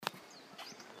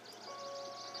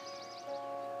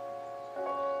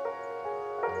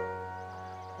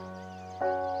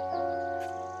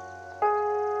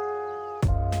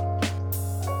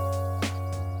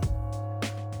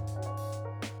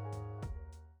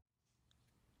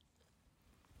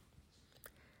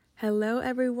Hello,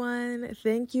 everyone.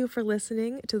 Thank you for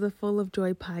listening to the Full of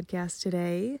Joy podcast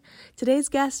today. Today's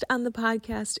guest on the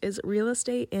podcast is real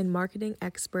estate and marketing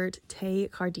expert Tay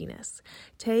Cardenas.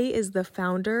 Tay is the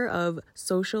founder of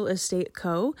Social Estate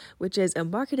Co., which is a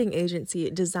marketing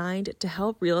agency designed to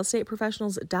help real estate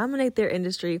professionals dominate their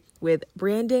industry with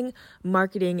branding,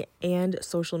 marketing, and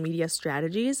social media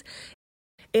strategies.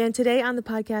 And today on the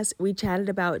podcast, we chatted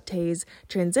about Tay's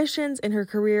transitions in her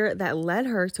career that led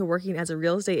her to working as a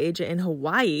real estate agent in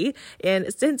Hawaii. And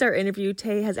since our interview,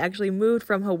 Tay has actually moved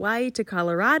from Hawaii to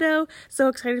Colorado. So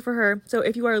excited for her. So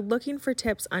if you are looking for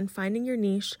tips on finding your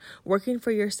niche, working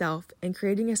for yourself, and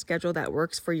creating a schedule that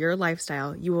works for your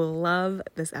lifestyle, you will love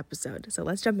this episode. So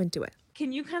let's jump into it.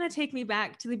 Can you kind of take me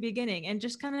back to the beginning and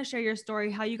just kind of share your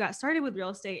story, how you got started with real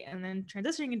estate and then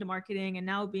transitioning into marketing and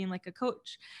now being like a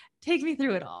coach? Take me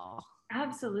through it all.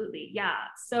 Absolutely. Yeah.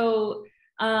 So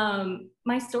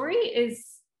my story is,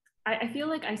 I feel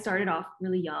like I started off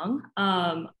really young.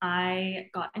 I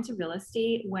got into real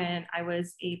estate when I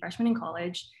was a freshman in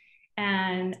college.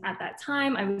 And at that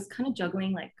time, I was kind of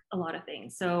juggling like a lot of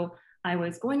things. So I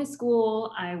was going to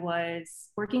school, I was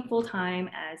working full time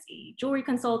as a jewelry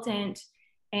consultant.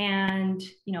 And,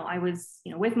 I was,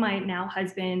 with my now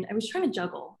husband, I was trying to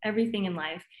juggle everything in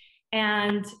life.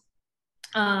 And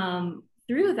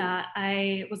through that,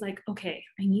 I was like, okay,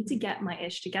 I need to get my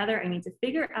ish together. I need to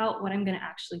figure out what I'm going to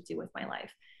actually do with my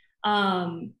life.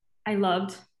 I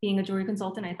loved being a jewelry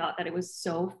consultant. I thought that it was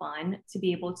so fun to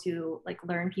be able to like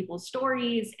learn people's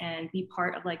stories and be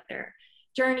part of like their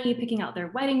journey, picking out their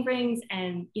wedding rings.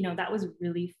 And, that was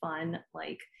really fun,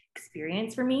 like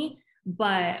experience for me.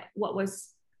 But what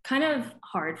was kind of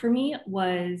hard for me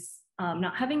was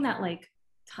not having that like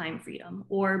time freedom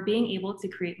or being able to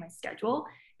create my schedule,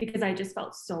 because I just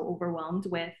felt so overwhelmed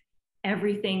with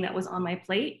everything that was on my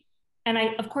plate. And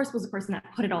I, of course, was the person that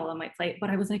put it all on my plate, but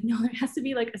I was like, no, there has to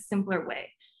be like a simpler way.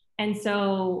 And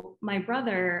so my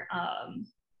brother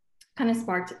kind of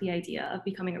sparked the idea of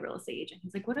becoming a real estate agent.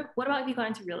 He's like, what about if you got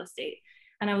into real estate?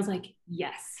 And I was like,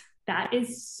 yes, that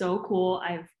is so cool.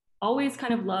 I've always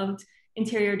kind of loved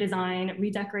interior design,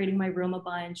 redecorating my room a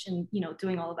bunch and,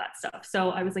 doing all of that stuff. So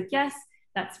I was like, yes,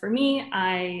 that's for me.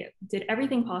 I did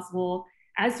everything possible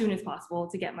as soon as possible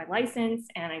to get my license,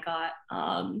 and I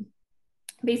got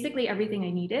basically everything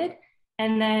I needed,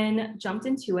 and then jumped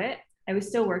into it. I was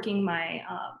still working my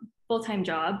full-time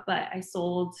job, but I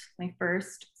sold my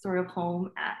first sort of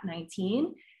home at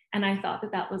 19, and I thought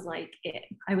that was like it.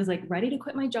 I was like ready to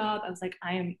quit my job. I was like,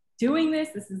 I am doing this.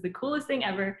 This is the coolest thing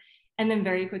ever. And then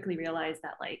very quickly realized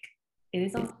that like it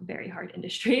is a very hard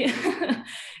industry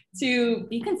to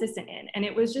be consistent in. And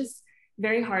it was just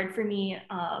very hard for me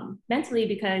mentally,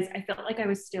 because I felt like I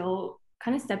was still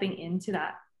kind of stepping into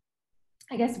that,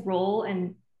 I guess, role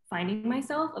and finding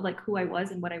myself of like who I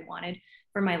was and what I wanted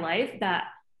for my life, that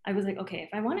I was like, okay, if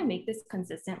I want to make this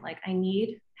consistent, like I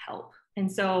need help.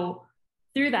 And so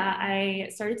through that, I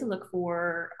started to look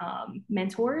for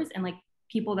mentors and like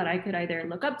people that I could either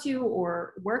look up to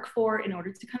or work for in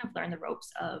order to kind of learn the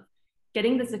ropes of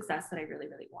getting the success that I really,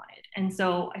 really wanted. And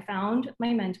so I found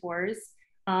my mentors.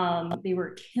 They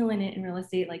were killing it in real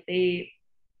estate. Like they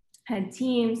had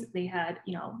teams, they had,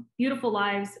 beautiful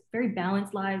lives, very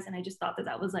balanced lives. And I just thought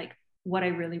that was like what I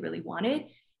really, really wanted.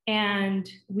 And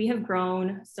we have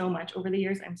grown so much over the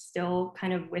years. I'm still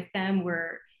kind of with them.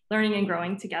 We're learning and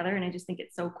growing together. And I just think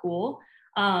it's so cool.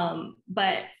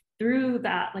 But through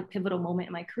that like pivotal moment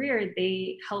in my career,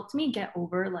 they helped me get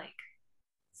over like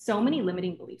so many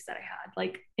limiting beliefs that I had,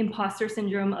 like imposter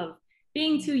syndrome of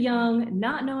being too young,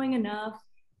 not knowing enough,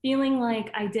 feeling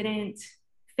like I didn't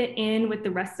fit in with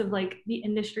the rest of like the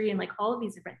industry and like all of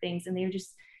these different things. And they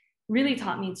just really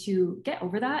taught me to get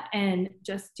over that and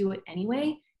just do it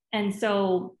anyway. And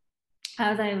so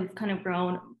as I've kind of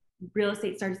grown, real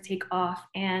estate started to take off,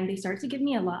 and they started to give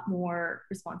me a lot more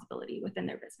responsibility within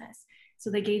their business.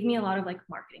 So they gave me a lot of like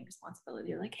marketing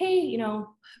responsibility. They're like, hey,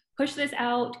 push this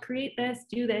out, create this,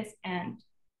 do this. And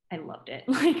I loved it.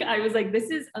 Like, I was like,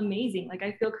 this is amazing. Like,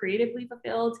 I feel creatively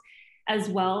fulfilled, as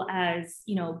well as,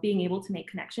 being able to make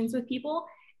connections with people.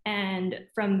 And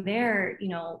from there,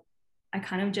 I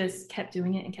kind of just kept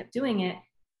doing it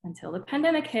until the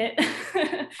pandemic hit.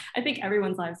 I think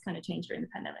everyone's lives kind of changed during the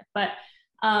pandemic, but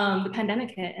the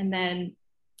pandemic hit. And then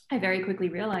I very quickly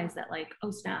realized that like,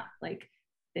 oh snap, like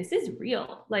this is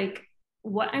real. Like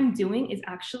what I'm doing is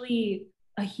actually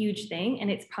a huge thing.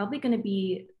 And it's probably going to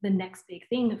be the next big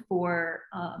thing for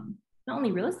not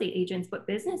only real estate agents, but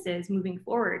businesses moving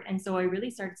forward. And so I really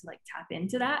started to like tap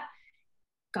into that,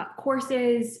 got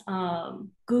courses,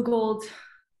 Googled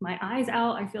my eyes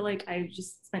out. I feel like I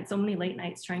just spent so many late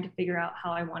nights trying to figure out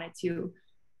how I wanted to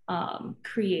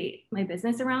create my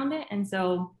business around it. And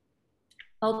so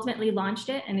ultimately launched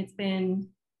it, and it's been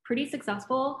pretty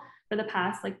successful for the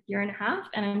past like year and a half.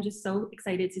 And I'm just so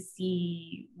excited to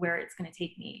see where it's going to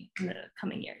take me in the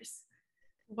coming years.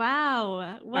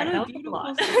 Wow. What right, a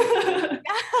beautiful story.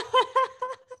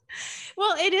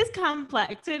 Well, it is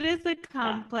complex. It is a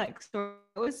complex story.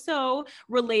 It was so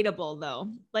relatable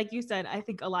though. Like you said, I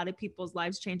think a lot of people's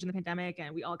lives changed in the pandemic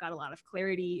and we all got a lot of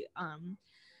clarity.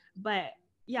 But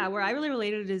yeah, where I really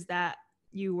related is that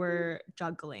you were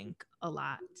juggling a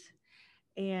lot.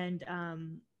 And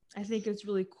I think it's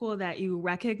really cool that you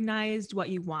recognized what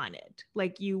you wanted.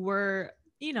 Like you were,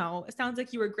 you know, it sounds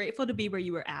like you were grateful to be where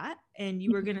you were at and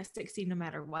you were going to succeed no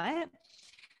matter what.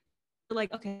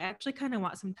 Like, okay, I actually kind of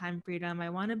want some time freedom. I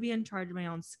want to be in charge of my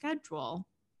own schedule.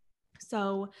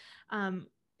 So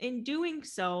in doing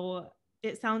so,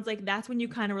 it sounds like that's when you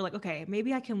kind of were like, okay,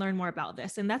 maybe I can learn more about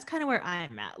this. And that's kind of where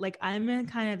I'm at. Like I'm in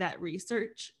kind of that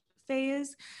research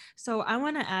phase. So I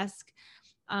want to ask,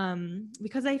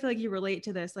 because I feel like you relate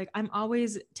to this, like I'm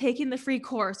always taking the free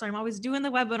course or I'm always doing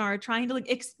the webinar, trying to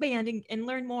like expand and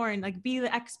learn more and like be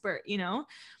the expert, you know?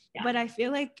 Yeah. But I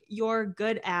feel like you're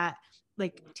good at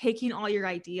like taking all your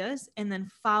ideas and then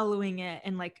following it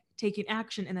and like taking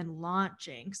action and then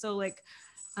launching. So like,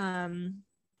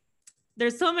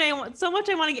 there's so much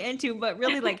I want to get into, but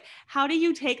really like, how do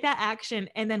you take that action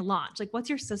and then launch? Like, what's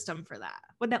your system for that?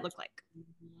 What'd that look like?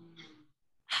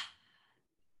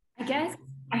 I guess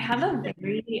I have a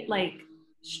very like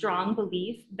strong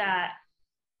belief that,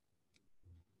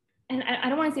 and I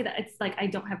don't want to say that it's like I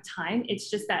don't have time. It's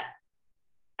just that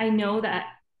I know that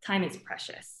time is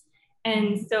precious.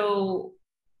 And so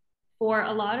for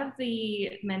a lot of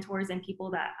the mentors and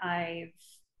people that I've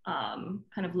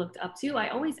kind of looked up to, I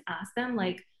always ask them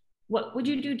like, what would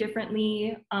you do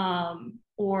differently?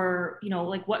 Or, you know,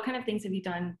 like what kind of things have you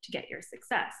done to get your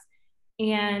success?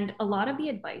 And a lot of the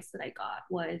advice that I got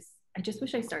was, I just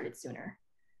wish I started sooner.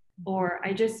 Or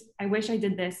I wish I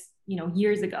did this, you know,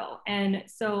 years ago. And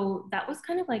so that was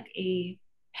kind of like a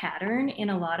pattern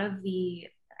in a lot of the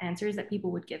answers that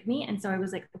people would give me. And so I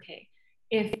was like, okay,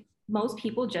 if most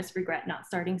people just regret not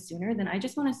starting sooner, then I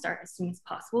just want to start as soon as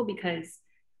possible, because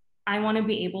I want to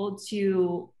be able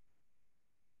to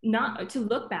not to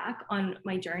look back on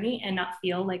my journey and not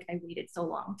feel like I waited so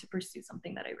long to pursue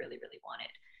something that I really, really wanted.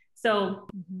 So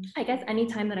I guess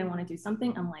anytime that I want to do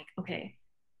something, I'm like, okay,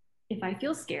 if I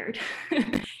feel scared,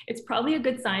 it's probably a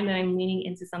good sign that I'm leaning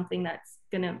into something that's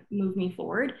going to move me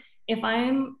forward. If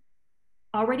I'm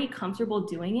already comfortable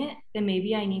doing it, then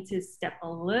maybe I need to step a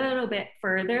little bit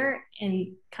further and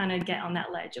kind of get on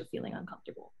that ledge of feeling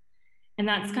uncomfortable. And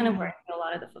that's kind of where I feel a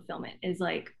lot of the fulfillment is,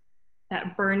 like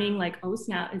that burning, like, oh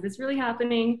snap, is this really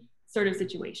happening sort of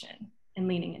situation, and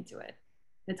leaning into it.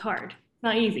 It's hard. It's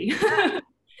not easy.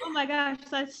 Oh my gosh,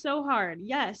 that's so hard.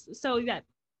 Yes. So that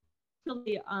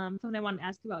really something I want to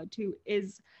ask you about too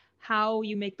is how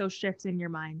you make those shifts in your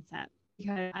mindset,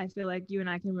 because I feel like you and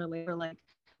I can relate. Or like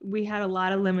we had a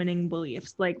lot of limiting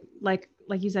beliefs, like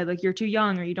you said, like you're too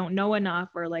young or you don't know enough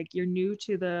or like you're new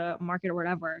to the market or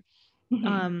whatever.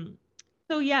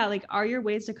 So yeah, like are your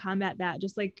ways to combat that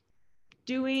just like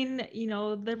doing, you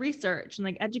know, the research and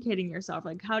like educating yourself?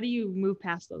 Like how do you move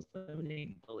past those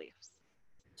limiting beliefs?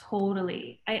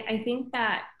 Totally. I think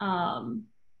that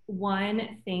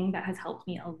one thing that has helped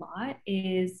me a lot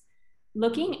is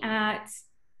looking at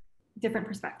different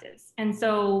perspectives. And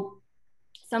so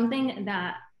something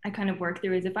that I kind of work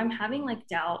through is if I'm having like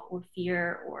doubt or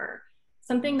fear or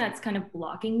something that's kind of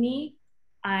blocking me,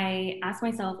 I ask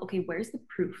myself, okay, where's the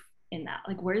proof in that?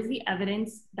 Like, where's the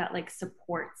evidence that like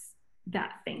supports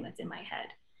that thing that's in my head?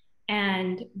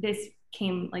 And this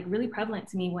came like really prevalent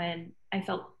to me when I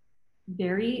felt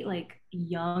very like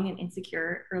young and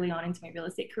insecure early on into my real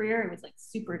estate career. I was like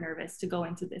super nervous to go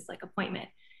into this like appointment.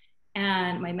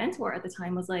 And my mentor at the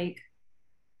time was like,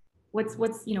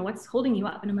 what's holding you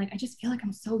up? And I'm like, I just feel like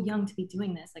I'm so young to be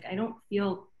doing this. Like, I don't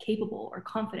feel capable or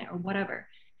confident or whatever.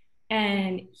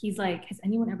 And he's like, has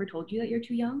anyone ever told you that you're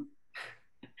too young?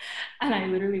 And I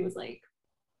literally was like,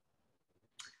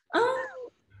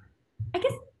 I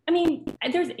guess, I mean,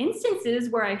 there's instances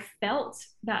where I felt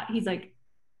that. He's like,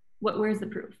 where's the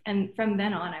proof? And from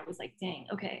then on, I was like, dang,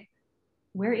 okay,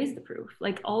 where is the proof?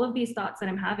 Like all of these thoughts that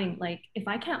I'm having, like if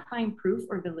I can't find proof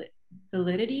or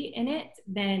validity in it,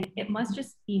 then it must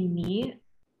just be me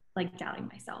like doubting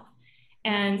myself.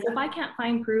 And so if I can't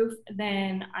find proof,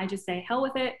 then I just say, hell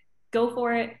with it, go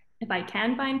for it. If I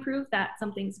can find proof that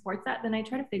something supports that, then I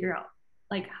try to figure out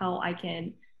like how I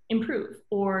can improve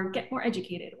or get more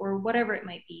educated or whatever it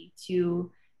might be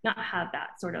to not have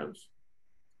that sort of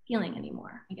feeling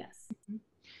anymore, I guess.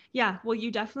 Yeah, well,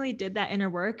 you definitely did that inner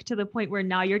work to the point where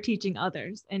now you're teaching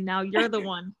others and now you're the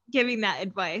one giving that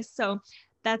advice. So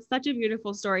that's such a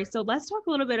beautiful story. So let's talk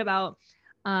a little bit about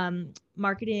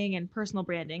marketing and personal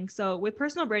branding. So with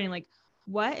personal branding, like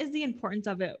what is the importance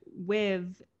of it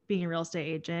with being a real estate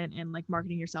agent and like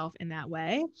marketing yourself in that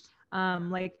way?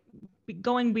 Like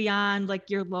going beyond like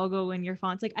your logo and your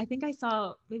fonts. Like I think I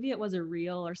saw, maybe it was a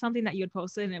reel or something that you had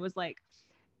posted and it was like,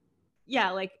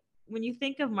 yeah, like when you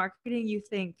think of marketing, you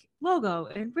think logo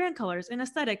and brand colors and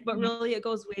aesthetic, but really it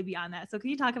goes way beyond that. So can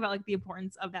you talk about like the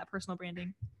importance of that personal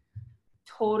branding?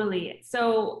 Totally.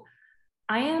 So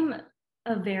I am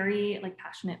a very like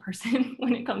passionate person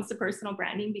when it comes to personal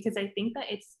branding, because I think that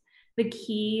it's the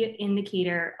key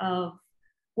indicator of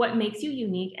what makes you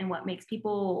unique and what makes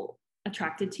people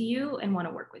attracted to you and want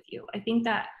to work with you. I think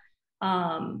that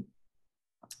um,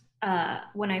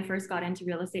 when I first got into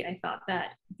real estate, I thought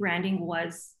that branding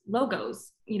was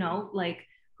logos, you know, like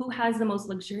who has the most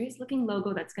luxurious looking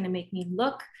logo that's going to make me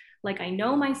look like I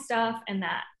know my stuff and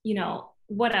that, you know,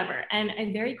 whatever. And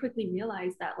I very quickly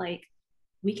realized that like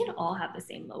we can all have the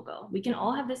same logo. We can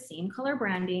all have the same color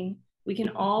branding. We can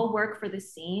all work for the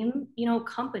same, you know,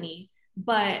 company,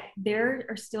 but there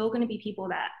are still going to be people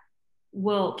that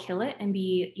will kill it and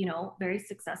be, you know, very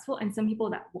successful, and some people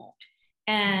that won't.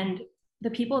 And the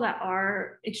people that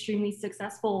are extremely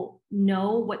successful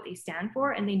know what they stand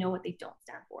for and they know what they don't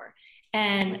stand for.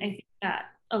 And I think that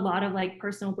a lot of like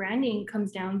personal branding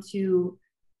comes down to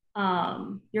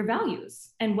your values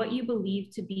and what you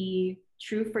believe to be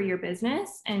true for your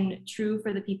business and true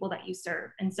for the people that you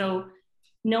serve. And so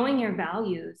knowing your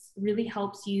values really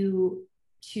helps you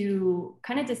to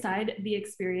kind of decide the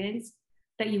experience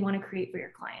that you want to create for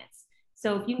your clients.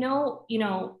 So if you know,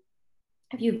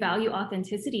 if you value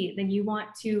authenticity, then you want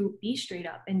to be straight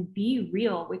up and be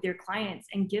real with your clients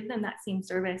and give them that same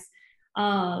service,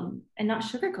 and not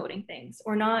sugarcoating things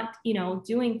or not, you know,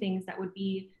 doing things that would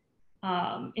be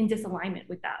in disalignment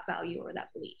with that value or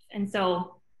that belief. And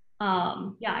so,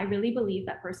 yeah, I really believe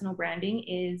that personal branding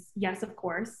is, yes, of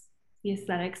course, the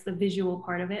aesthetics, the visual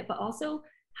part of it, but also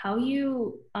how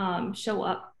you show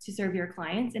up to serve your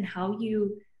clients and how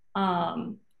you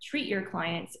treat your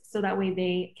clients so that way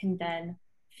they can then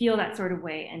feel that sort of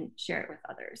way and share it with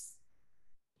others.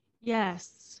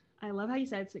 Yes. I love how you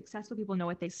said successful people know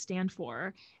what they stand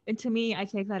for. And to me, I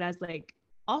take that as like,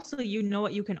 also, you know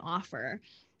what you can offer.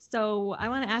 So I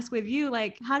want to ask with you,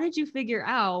 like, how did you figure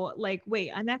out, like,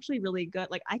 wait, I'm actually really good.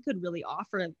 Like, I could really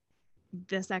offer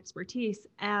this expertise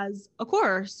as a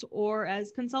course or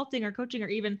as consulting or coaching or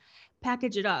even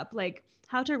package it up. Like,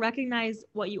 how to recognize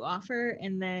what you offer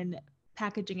and then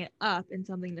packaging it up in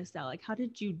something to sell. Like, how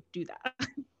did you do that?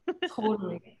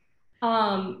 Totally.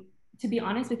 Um, to be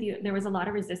honest with you, there was a lot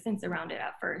of resistance around it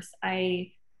at first. When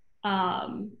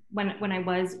I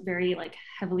was very like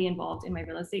heavily involved in my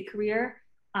real estate career,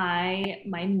 my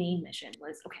main mission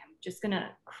was, okay, I'm just gonna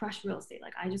crush real estate.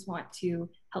 Like I just want to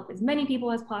help as many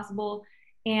people as possible.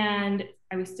 And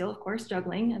I was still, of course,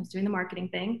 struggling. I was doing the marketing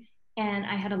thing. And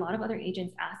I had a lot of other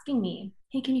agents asking me,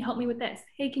 hey, can you help me with this?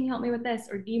 Hey, can you help me with this?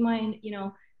 Or do you mind, you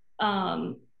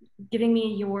know, giving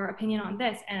me your opinion on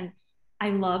this? And I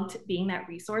loved being that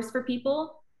resource for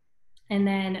people. And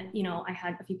then, you know, I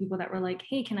had a few people that were like,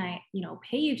 hey, can I, you know,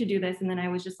 pay you to do this? And then I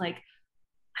was just like,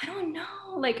 I don't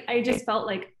know. Like, I just felt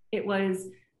like it was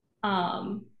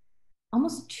um,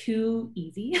 almost too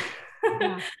easy.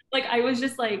 Yeah. Like, I was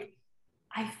just like,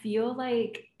 I feel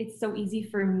like it's so easy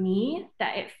for me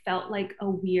that it felt like a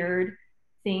weird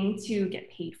thing to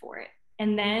get paid for it.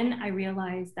 And then I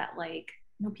realized that, like,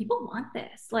 you know, people want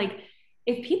this. Like,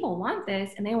 if people want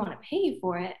this and they want to pay you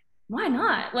for it, why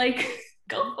not? Like,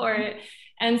 go for it.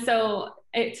 And so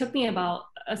it took me about,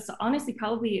 honestly,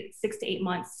 probably 6 to 8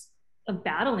 months of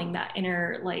battling that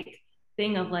inner, like,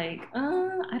 thing of like,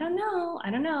 I don't know.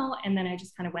 And then I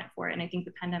just kind of went for it. And I think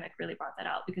the pandemic really brought that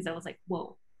out because I was like,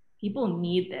 whoa, people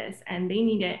need this and they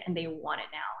need it and they want it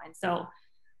now. And so,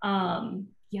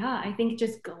 yeah, I think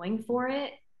just going for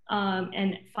it,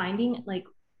 and finding like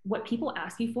what people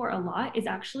ask you for a lot is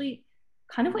actually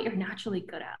kind of what you're naturally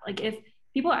good at. Like if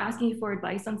people are asking you for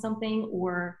advice on something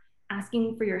or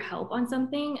asking for your help on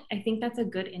something, I think that's a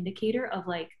good indicator of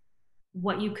like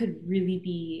what you could really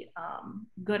be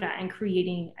good at and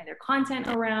creating either content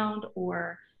around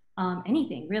or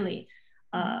anything really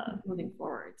moving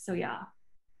forward. So yeah.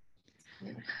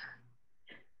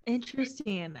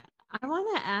 Interesting. I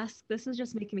want to ask, this is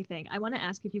just making me think. I want to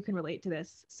ask if you can relate to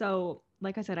this. So,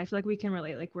 like I said, I feel like we can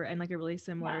relate. Like we're in like a really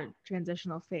similar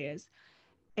transitional phase.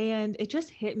 And it just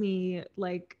hit me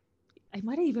like I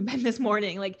might have even been this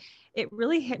morning. Like it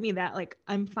really hit me that like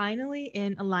I'm finally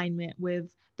in alignment with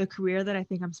the career that I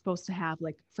think I'm supposed to have,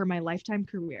 like for my lifetime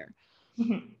career.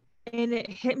 Mhm. And it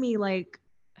hit me like,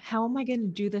 how am I going to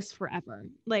do this forever?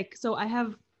 Like, so I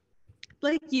have,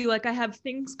 like you, like I have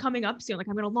things coming up soon. Like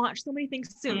I'm going to launch so many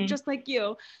things soon, just like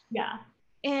you. Yeah.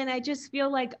 And I just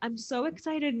feel like I'm so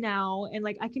excited now. And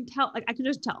like, I can tell, like, I can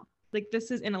just tell, like, this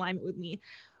is in alignment with me.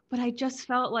 But I just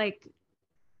felt like,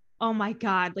 oh my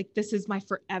God, like, this is my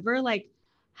forever. Like,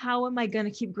 how am I going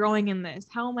to keep growing in this?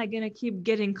 How am I going to keep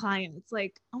getting clients?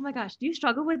 Like, oh my gosh, do you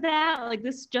struggle with that? Like,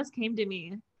 this just came to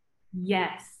me.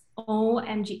 Yes.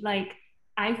 OMG. Like,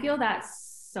 I feel that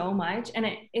so much. And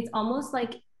it's almost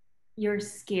like you're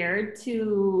scared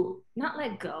to not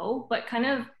let go, but kind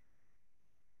of,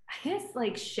 I guess,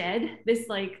 like shed this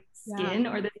like Yeah. skin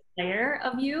or this layer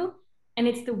of you. And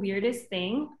it's the weirdest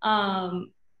thing.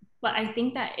 But I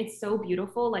think that it's so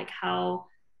beautiful, like how,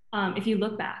 if you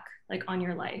look back, like on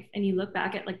your life and you look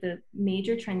back at like the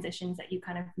major transitions that you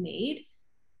kind of made,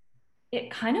 it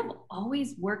kind of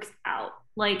always works out.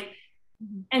 Like,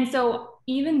 Mhm. and so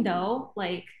even though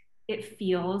like it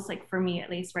feels like for me, at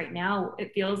least right now,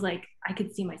 it feels like I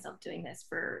could see myself doing this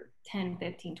for 10,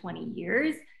 15, 20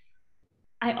 years.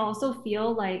 I also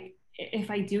feel like if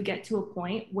I do get to a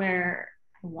point where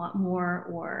I want more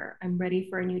or I'm ready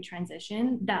for a new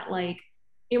transition, that like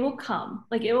it will come.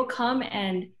 Like it will come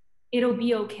and it'll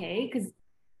be okay because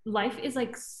life is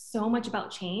like so much about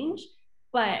change.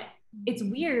 But it's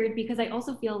weird because I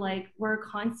also feel like we're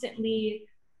constantly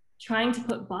trying to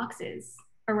put boxes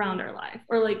around our life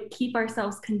or like keep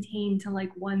ourselves contained to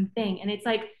like one thing. And it's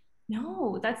like,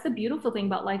 no, that's the beautiful thing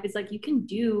about life is like you can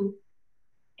do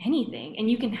anything and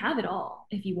you can have it all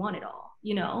if you want it all,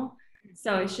 you know?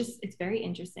 So it's just, it's very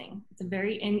interesting. It's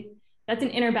a that's an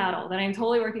inner battle that I'm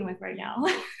totally working with right now.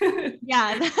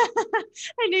 Yeah.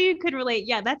 I knew you could relate.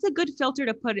 Yeah, that's a good filter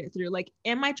to put it through. Like,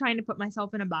 am I trying to put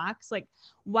myself in a box? Like,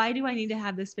 why do I need to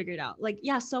have this figured out? Like,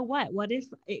 yeah, so what? What if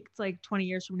it's like 20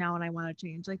 years from now and I want to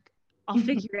change? Like, I'll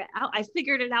figure it out. I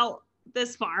figured it out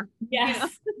this far, you know?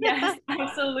 Yes, yes,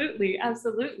 absolutely,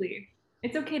 absolutely.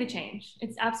 It's okay to change.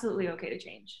 It's absolutely okay to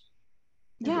change.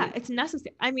 I Yeah, believe. it's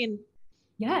necessary. I mean,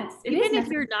 Yes, it is even if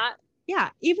necessary. you're not, yeah,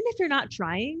 even if you're not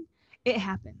trying, it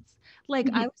happens. Like,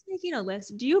 I Mhm. was making a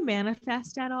list. Do you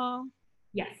manifest at all?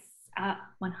 Yes,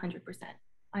 100%.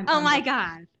 I'm Oh on my board.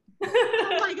 God.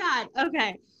 Oh my God.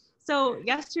 Okay. So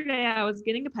yesterday I was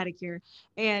getting a pedicure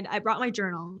and I brought my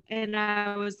journal and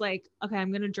I was like, okay,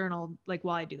 I'm going to journal like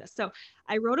while I do this. So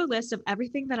I wrote a list of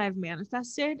everything that I've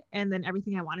manifested and then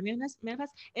everything I want to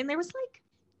manifest. And there was like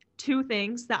two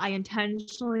things that I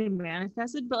intentionally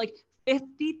manifested, but like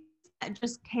 50 that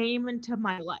just came into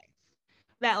my life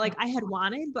that like I had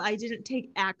wanted, but I didn't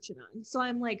take action on. So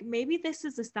I'm like, maybe this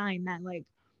is a sign that like,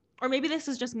 or maybe this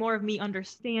is just more of me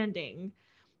understanding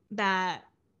that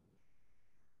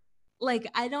like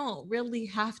I don't really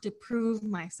have to prove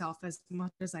myself as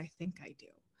much as I think I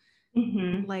do.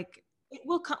 Mhm. Like it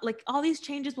will come, like all these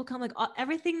changes will come, like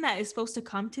everything that is supposed to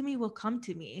come to me will come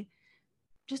to me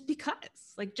just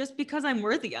because I'm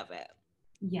worthy of it.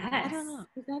 I don't Yes. know.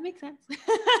 Does that make sense?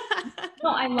 No,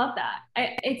 I love that.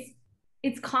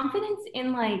 It's confidence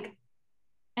in like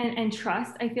and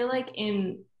trust. I feel like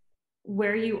in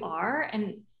where you are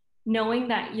and knowing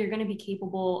that you're going to be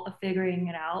capable of figuring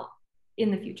it out in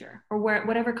the future or where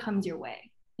whatever comes your way,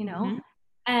 you know? Mm-hmm.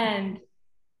 And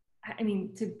I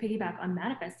mean, to piggyback on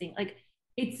manifesting, like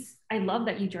I love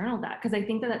that you journaled that because I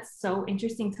think that that's so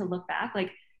interesting to look back.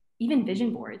 Like even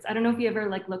vision boards. I don't know if you ever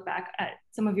like look back at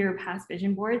some of your past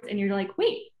vision boards and you're like,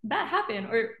 wait, that happened,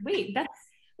 or wait, that's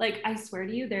like, I swear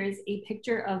to you, there's a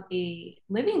picture of a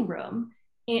living room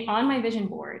on my vision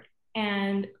board.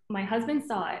 And my husband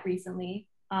saw it recently.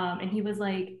 And he was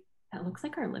like, that looks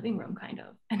like our living room, kind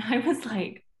of. And I was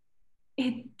like,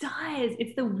 it does.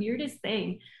 It's the weirdest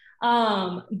thing.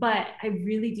 But I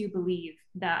really do believe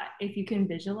that if you can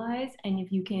visualize and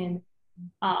if you can,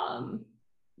 um,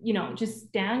 just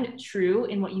stand true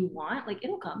in what you want, like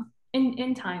it'll come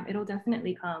in time. It'll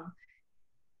definitely come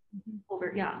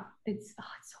over. Yeah, it's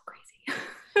so crazy.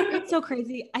 It's so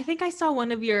crazy. I think I saw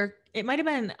one of your, it might have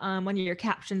been one of your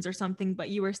captions or something, but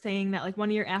you were saying that like one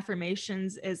of your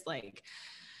affirmations is like,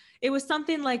 it was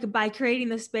something like by creating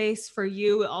the space for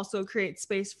you, it also creates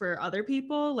space for other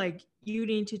people. Like you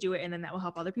need to do it and then that will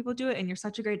help other people do it. And you're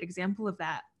such a great example of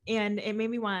that. And it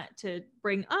made me want to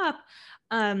bring up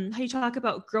how you talk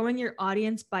about growing your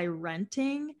audience by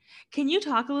renting. Can you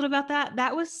talk a little about that?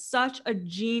 That was such a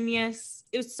genius.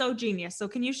 It was so genius. So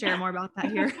can you share more about that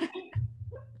here?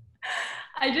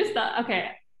 I just thought,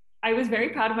 okay, I was very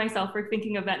proud of myself for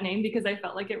thinking of that name because I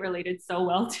felt like it related so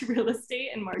well to real estate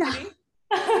and marketing.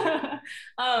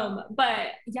 But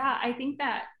yeah, I think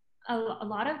that a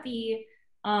lot of the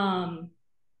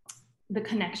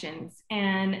connections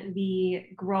and the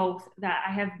growth that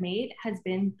I have made has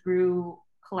been through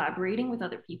collaborating with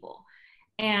other people.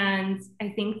 And I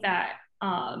think that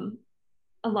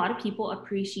a lot of people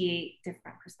appreciate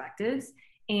different perspectives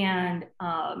and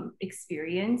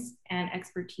experience and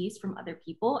expertise from other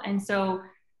people. And so,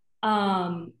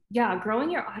 yeah,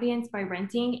 growing your audience by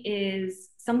renting is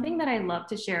something that I love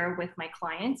to share with my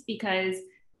clients because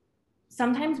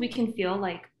sometimes we can feel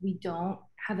like we don't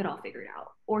have it all figured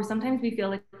out, or sometimes we feel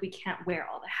like we can't wear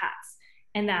all the hats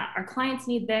and that our clients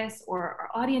need this or our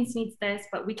audience needs this,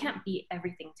 but we can't be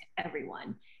everything to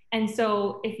everyone. And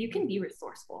so if you can be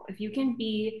resourceful, if you can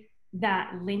be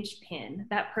that linchpin,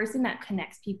 that person that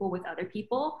connects people with other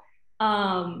people,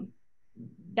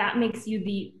 that makes you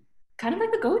the kind of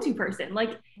like the go-to person,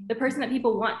 like the person that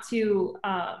people want to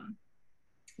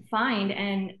find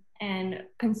and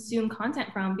consume content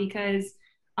from, because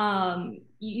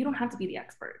you don't have to be the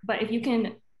expert, but if you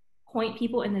can point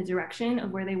people in the direction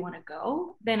of where they want to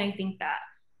go, then I think that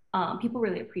people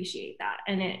really appreciate that,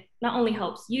 and it not only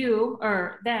helps you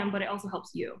or them, but it also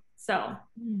helps you. So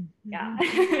yeah.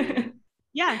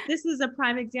 Yeah, this is a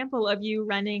prime example of you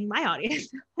running my audience.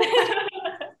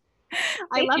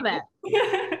 I love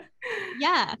it.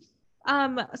 Yeah.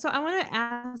 So I want to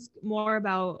ask more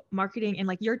about marketing and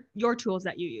like your tools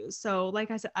that you use. So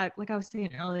like I said, like I was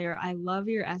saying earlier, I love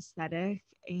your aesthetic,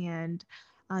 and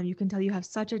you can tell you have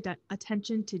such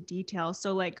attention to detail.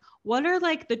 So like, what are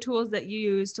like the tools that you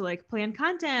use to like plan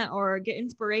content or get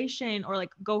inspiration or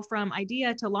like go from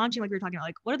idea to launching, like we were talking about,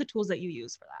 like what are the tools that you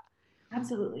use for that?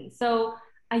 Absolutely. So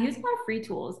I use a lot of free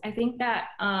tools. I think that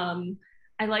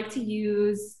I like to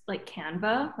use like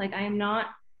Canva. Like I am not,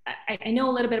 I know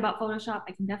a little bit about Photoshop.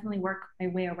 I can definitely work my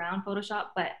way around Photoshop,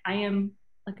 but I am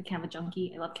like a Canva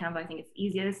junkie. I love Canva. I think it's the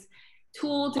easiest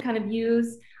tool to kind of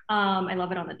use. I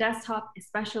love it on the desktop,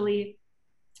 especially.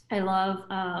 I love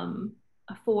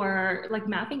for like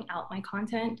mapping out my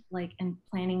content, like and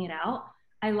planning it out.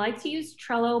 I like to use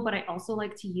Trello, but I also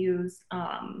like to use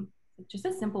just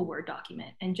a simple Word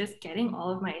document and just getting all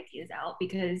of my ideas out,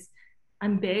 because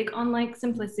I'm big on like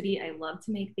simplicity. I love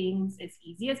to make things as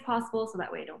easy as possible so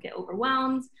that way I don't get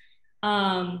overwhelmed.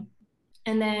 Um,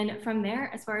 and then from there,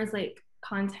 as far as like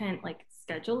content, like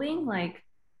scheduling, like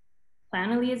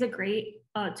Planoly is a great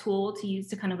tool to use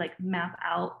to kind of like map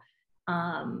out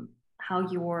how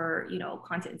your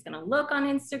content is going to look on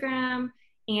Instagram,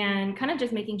 and kind of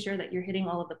just making sure that you're hitting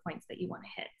all of the points that you want to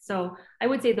hit. So I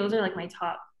would say those are like my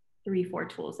top 3-4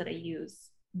 tools that I use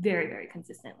very, very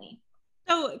consistently.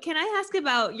 So can I ask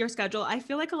about your schedule? I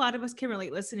feel like a lot of us can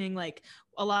relate listening. Like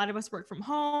a lot of us work from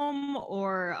home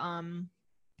or,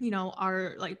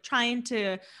 are like trying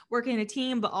to work in a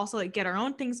team, but also like get our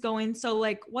own things going. So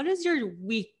like, what does your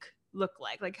week look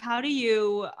like? Like, how do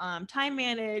you time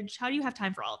manage? How do you have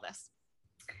time for all of this?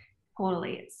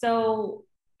 Totally. So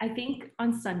I think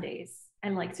on Sundays, I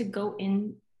like to go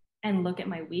in and look at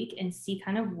my week and see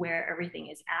kind of where everything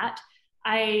is at.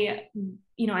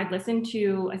 I've listened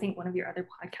to, I think, one of your other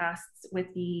podcasts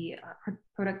with the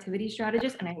productivity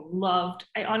strategist, and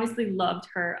I honestly loved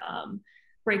her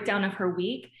breakdown of her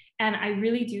week. And I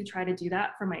really do try to do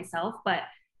that for myself. But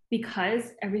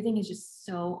because everything is just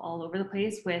so all over the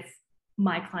place with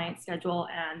my client schedule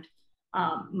and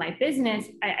my business,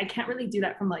 I can't really do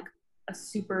that from like a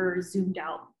super zoomed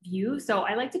out view. So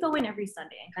I like to go in every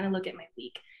Sunday and kind of look at my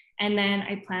week, and then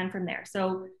I plan from there.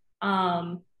 So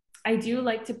I do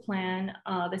like to plan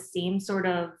the same sort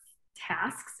of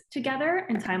tasks together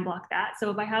and time block that.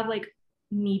 So if I have like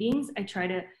meetings, I try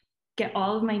to get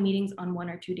all of my meetings on 1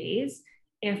 or 2 days.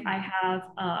 If I have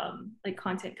like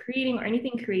content creating or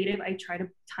anything creative, I try to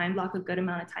time block a good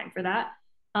amount of time for that.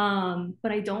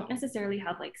 But I don't necessarily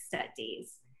have like set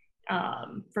days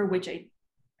for which I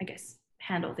guess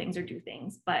handle things or do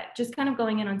things, but just kind of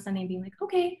going in on Sunday and being like,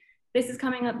 okay, this is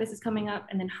coming up,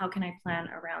 and then how can I plan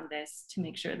around this to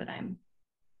make sure that I'm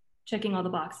checking all the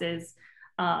boxes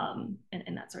and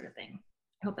that sort of thing.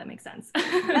 I hope that makes sense.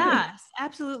 Yes,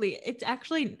 absolutely. It's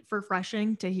actually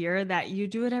refreshing to hear that you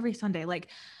do it every Sunday. Like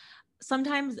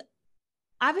sometimes,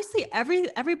 obviously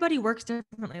everybody works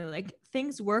differently. Like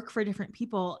things work for different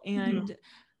people. And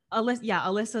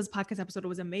Alyssa's podcast episode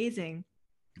was amazing.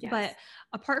 Yes. But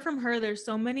apart from her, there's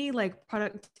so many like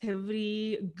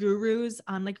productivity gurus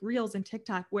on like Reels and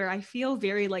TikTok where I feel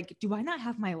very like, do I not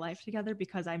have my life together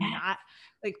because I'm not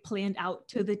like planned out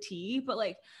to the T? But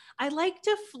like, I like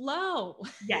to flow.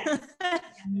 Yes.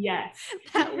 Yes.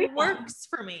 That works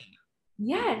for me.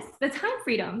 Yes, the time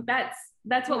freedom.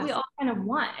 That's what we all kind of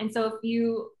want. And so if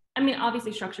you, I mean,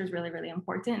 obviously structure is really, really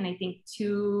important. And I think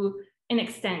to an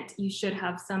extent, you should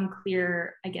have some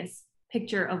clear, I guess,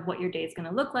 picture of what your day is going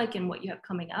to look like and what you have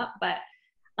coming up. But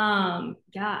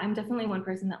yeah, I'm definitely one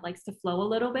person that likes to flow a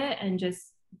little bit and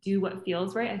just do what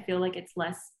feels right. I feel like it's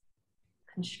less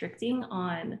constricting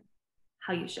on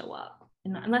how you show up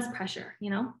and less pressure,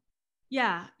 you know?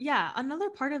 Yeah. Yeah. Another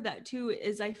part of that too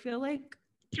is I feel like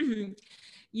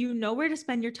you know where to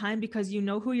spend your time because you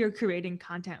know who you're creating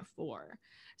content for.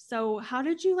 So how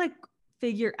did you like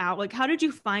figure out, like, how did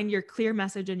you find your clear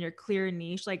message and your clear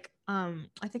niche? Like,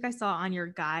 I think I saw on your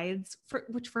guides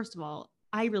which first of all,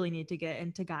 I really need to get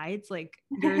into guides. Like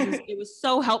yours it was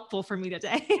so helpful for me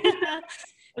today. I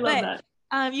love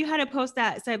that. You had a post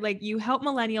that said like you help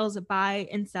millennials buy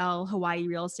and sell Hawaii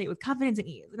real estate with confidence and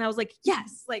ease. And I was like,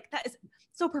 yes, like that is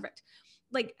so perfect.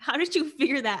 Like, how did you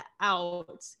figure that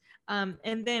out?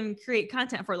 And then create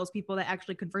content for those people that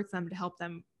actually converts them to help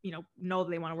them, know that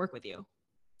they want to work with you.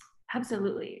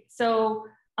 Absolutely. So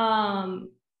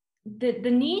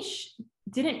the niche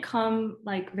didn't come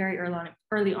like very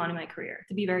early on in my career,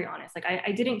 to be very honest. Like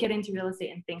I didn't get into real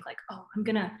estate and think like, oh,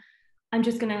 I'm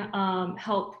just gonna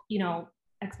help,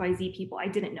 XYZ people. I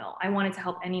didn't know. I wanted to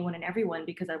help anyone and everyone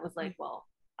because I was like, well,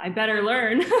 I better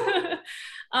learn.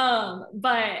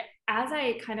 But as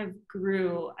I kind of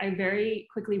grew, I very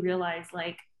quickly realized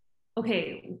like,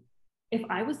 okay, if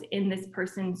I was in this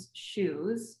person's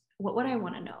shoes, what would I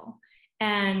want to know?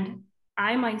 And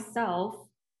I myself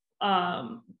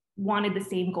wanted the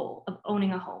same goal of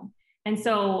owning a home. And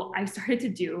so I started to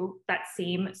do that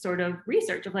same sort of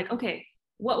research of like, okay,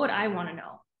 what would I want to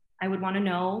know? I would want to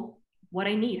know what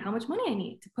I need, how much money I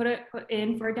need to put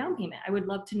in for a down payment. I would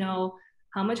love to know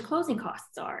how much closing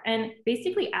costs are, and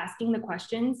basically asking the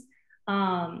questions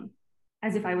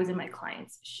as if I was in my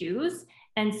client's shoes.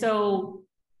 And so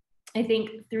I think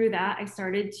through that, I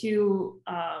started to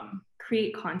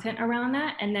create content around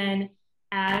that. And then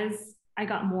as I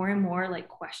got more and more like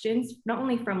questions, not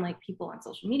only from like people on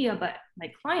social media, but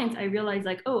my clients, I realized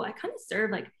like, oh, I kind of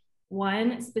serve like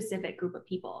one specific group of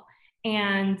people,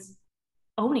 and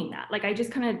owning that. Like I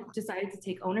just kind of decided to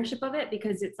take ownership of it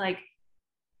because it's like,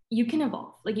 you can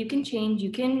evolve, like you can change,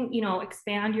 you can,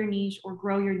 expand your niche or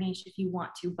grow your niche if you want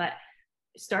to, but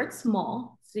start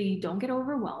small so you don't get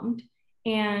overwhelmed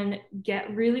and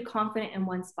get really confident in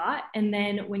one spot. And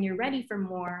then when you're ready for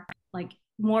more, like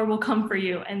more will come for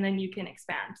you and then you can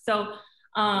expand. So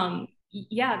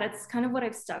yeah, that's kind of what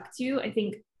I've stuck to. I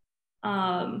think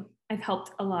I've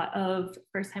helped a lot of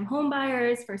first-time home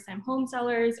buyers, first-time home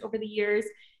sellers over the years,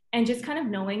 and just kind of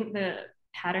knowing the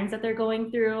patterns that they're going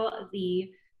through,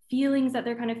 the feelings that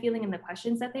they're kind of feeling, and the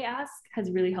questions that they ask has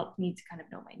really helped me to kind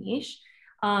of know my niche.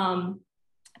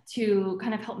 To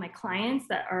kind of help my clients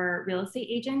that are real estate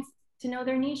agents to know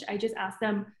their niche, I just ask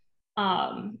them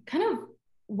kind of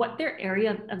what their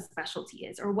area of specialty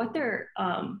is, or what they're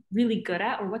really good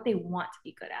at, or what they want to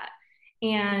be good at.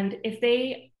 And if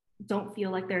they don't feel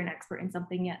like they're an expert in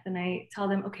something yet, then I tell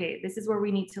them, okay, this is where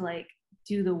we need to like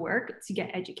do the work to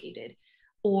get educated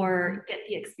or get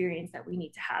the experience that we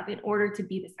need to have in order to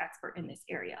be this expert in this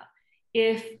area.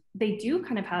 If they do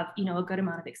kind of have, a good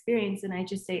amount of experience, and I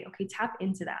just say, okay, tap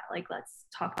into that. Like, let's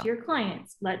talk to your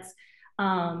clients. Let's,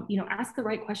 ask the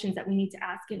right questions that we need to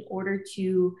ask in order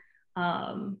to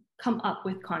come up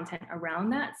with content around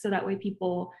that. So that way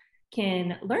people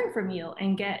can learn from you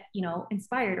and get,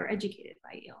 inspired or educated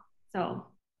by you. So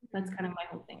that's kind of my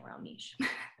whole thing around niche.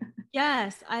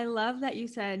 Yes. I love that you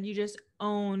said you just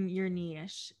own your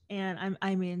niche. And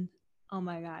I mean, oh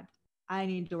my God, I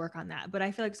need to work on that. But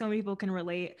I feel like so many people can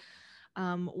relate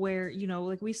where,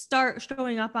 like we start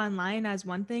showing up online as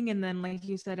one thing. And then like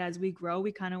you said, as we grow,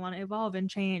 we kind of want to evolve and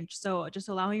change. So just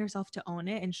allowing yourself to own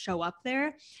it and show up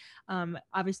there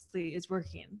obviously is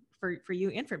working for you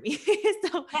and for me.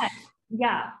 So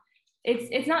yeah.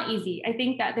 It's not easy. I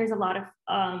think that there's a lot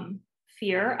of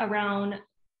fear around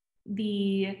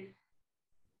the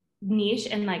niche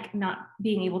and like not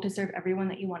being able to serve everyone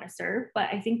that you want to serve. But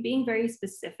I think being very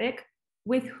specific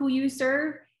with who you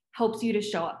serve helps you to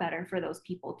show up better for those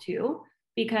people too,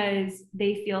 because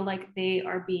they feel like they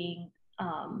are being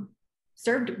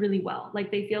served really well.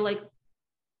 Like they feel like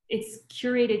it's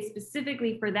curated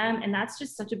specifically for them. And that's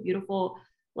just such a beautiful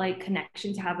like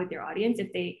connection to have with your audience.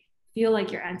 If they feel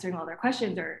like you're answering all their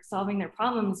questions or solving their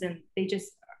problems, and they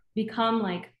just become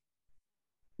like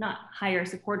not higher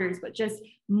supporters, but just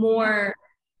more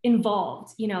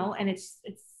involved, and it's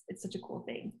such a cool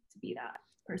thing to be that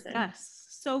person. Yes.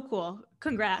 So cool.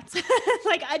 Congrats.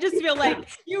 Like, I just feel like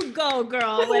you go,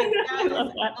 girl. Like, that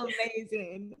was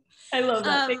amazing. I love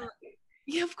that.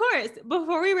 Yeah, of course.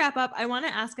 Before we wrap up, I want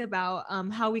to ask about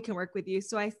how we can work with you.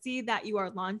 So I see that you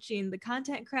are launching the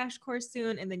Content Crash course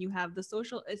soon, and then you have the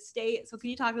Social Estate. So can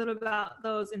you talk a little bit about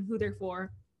those and who they're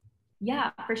for?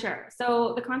 Yeah, for sure.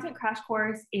 So the Content Crash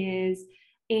course is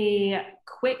a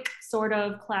quick sort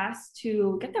of class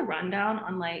to get the rundown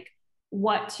on like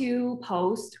what to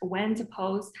post, when to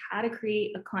post, how to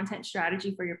create a content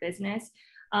strategy for your business.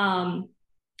 I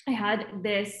had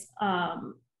this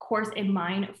course in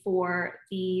mind for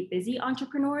the busy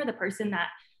entrepreneur, the person that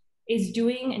is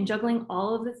doing and juggling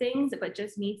all of the things, but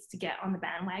just needs to get on the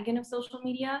bandwagon of social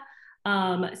media.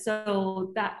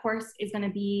 So that course is going to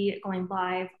be going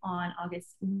live on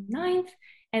August 9th.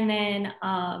 And then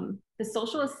the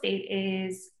Social Estate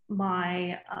is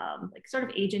my like sort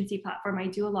of agency platform. I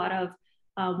do a lot of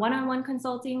one-on-one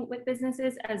consulting with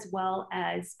businesses, as well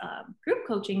as group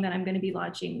coaching that I'm going to be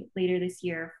launching later this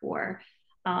year for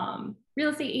real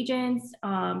estate agents,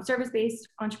 service-based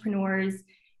entrepreneurs,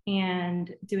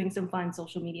 and doing some fun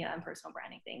social media and personal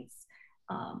branding things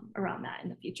around that in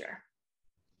the future.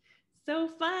 So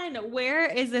fun. Where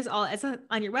is this all? Is it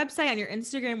on your website, on your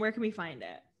Instagram? Where can we find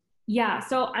it? Yeah,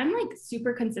 so I'm like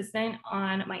super consistent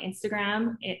on my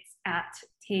Instagram. It's at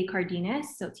Tay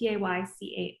Cardines, so TayCardines.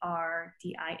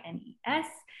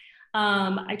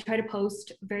 I try to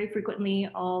post very frequently,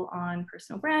 all on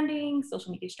personal branding,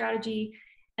 social media strategy,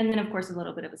 and then of course a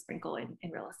little bit of a sprinkle in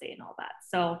real estate and all that.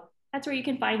 So that's where you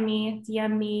can find me,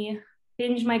 DM me,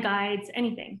 binge my guides,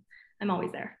 anything. I'm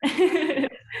always there.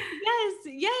 Yes.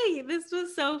 Yay. This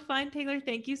was so fun, Taylor.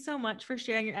 Thank you so much for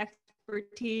sharing your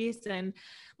expertise. And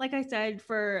like I said,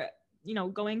 for,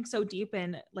 going so deep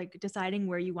and like deciding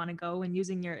where you want to go and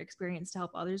using your experience to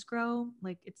help others grow.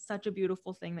 Like, it's such a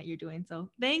beautiful thing that you're doing. So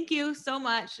thank you so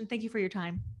much. And thank you for your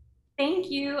time. Thank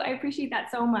you. I appreciate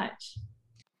that so much.